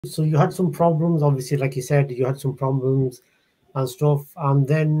So you had some problems, obviously, like you said, you had some problems and stuff. And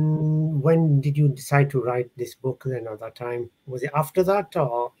then when did you decide to write this book then at that time? Was it after that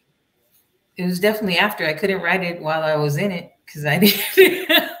or? It was definitely after. I couldn't write it while I was in it because I didn't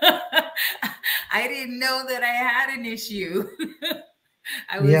I didn't know that I had an issue.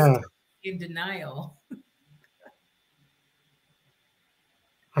 I was Yeah. in denial.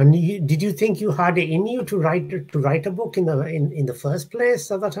 And did you think you had it in you to write a book in the first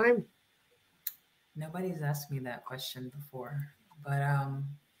place at that time? Nobody's asked me that question before, but I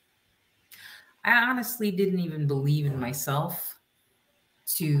honestly didn't even believe in myself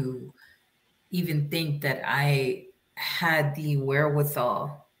to even think that I had the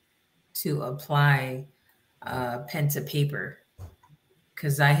wherewithal to apply pen to paper,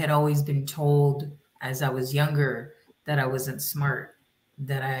 because I had always been told as I was younger that I wasn't smart,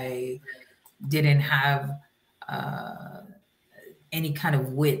 that I didn't have uh, any kind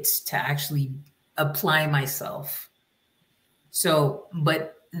of wits to actually apply myself. So,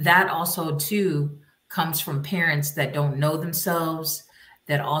 but that also too comes from parents that don't know themselves,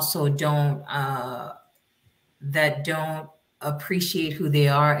 that also don't appreciate who they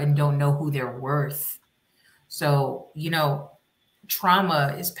are and don't know who they're worth. So,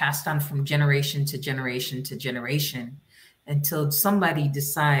 trauma is passed on from generation to generation to generation until somebody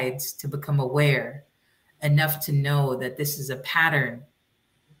decides to become aware enough to know that this is a pattern.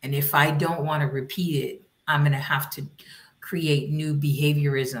 And if I don't want to repeat it, I'm going to have to create new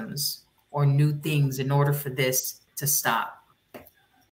behaviorisms or new things in order for this to stop.